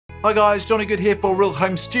Hi guys, Johnny Good here for Real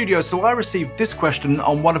Home Studio. So I received this question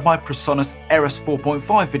on one of my Presonus Eris 4.5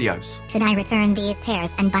 videos. Should I return these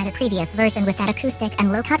pairs and buy the previous version with that acoustic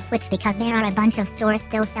and low cut switch because there are a bunch of stores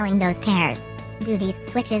still selling those pairs? Do these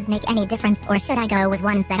switches make any difference, or should I go with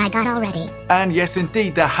ones that I got already? And yes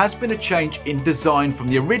indeed, there has been a change in design from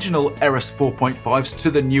the original Eris 4.5s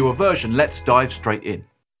to the newer version. Let's dive straight in.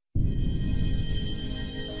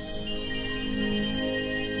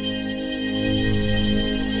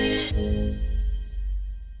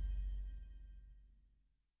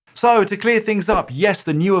 So to clear things up, yes,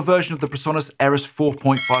 the newer version of the Presonus Eris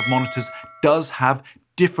 4.5 monitors does have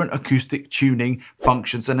different acoustic tuning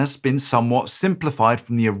functions and has been somewhat simplified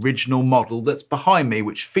from the original model that's behind me,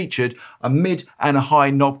 which featured a mid and a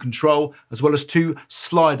high knob control, as well as two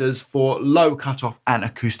sliders for low cutoff and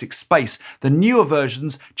acoustic space. The newer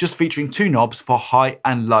versions just featuring two knobs for high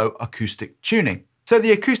and low acoustic tuning. So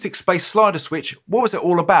the acoustic space slider switch, what was it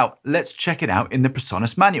all about? Let's check it out in the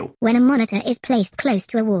Presonus manual. When a monitor is placed close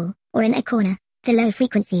to a wall or in a corner, the low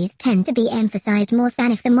frequencies tend to be emphasized more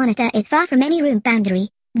than if the monitor is far from any room boundary.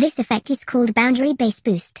 This effect is called boundary bass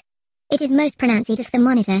boost. It is most pronounced if the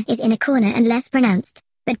monitor is in a corner and less pronounced,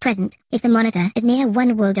 but present, if the monitor is near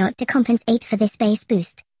one wall. To compensate for this bass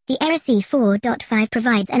boost, the Eris 4.5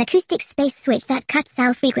 provides an acoustic space switch that cuts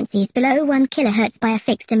out frequencies below 1 kHz by a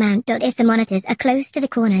fixed amount. If the monitors are close to the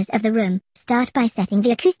corners of the room, start by setting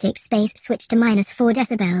the acoustic space switch to -4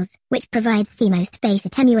 dB, which provides the most bass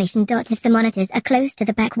attenuation. If the monitors are close to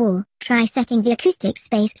the back wall, try setting the acoustic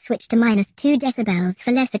space switch to -2 dB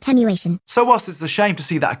for less attenuation. So whilst it's a shame to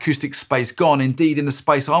see that acoustic space gone, indeed in the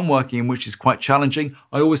space I'm working in, which is quite challenging,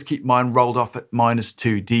 I always keep mine rolled off at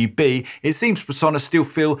 -2 dB. It seems Presonus still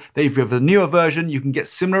feel that if you have the newer version, you can get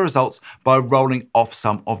similar results by rolling off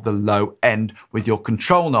some of the low end with your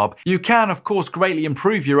control knob. You can, of course, greatly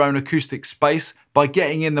improve your own acoustic space by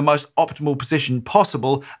getting in the most optimal position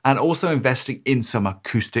possible and also investing in some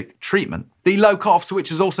acoustic treatment. The low cutoff switch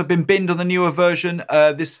has also been binned on the newer version.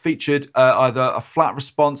 This featured either a flat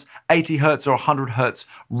response, 80 Hz or 100 Hz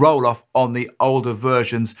roll off on the older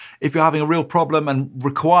versions. If you're having a real problem and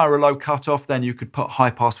require a low cutoff, then you could put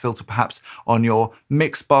high pass filter perhaps on your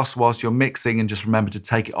mix bus whilst you're mixing, and just remember to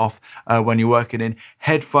take it off when you're working in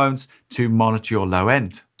headphones to monitor your low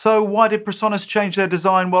end. So why did Presonus change their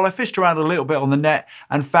design? Well, I fished around a little bit on the net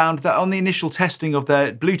and found that on the initial testing of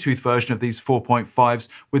their Bluetooth version of these 4.5s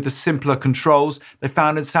with the simpler controls, they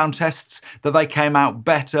found in sound tests that they came out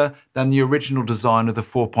better than the original design of the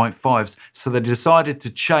 4.5s. So they decided to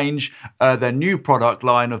change their new product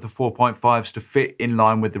line of the 4.5s to fit in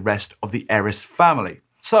line with the rest of the Eris family.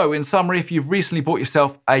 So, in summary, if you've recently bought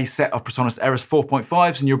yourself a set of Presonus Eris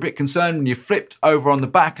 4.5s and you're a bit concerned and you flipped over on the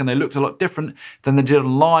back and they looked a lot different than they did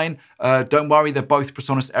online, don't worry, they're both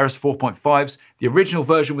Presonus Eris 4.5s. The original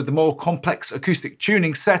version with the more complex acoustic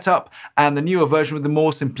tuning setup and the newer version with the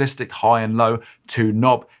more simplistic high and low two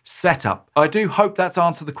knob setup. I do hope that's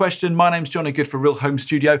answered the question. My name's Johnny Good for Real Home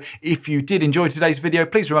Studio. If you did enjoy today's video,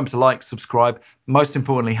 please remember to like, subscribe. Most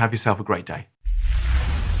importantly, have yourself a great day.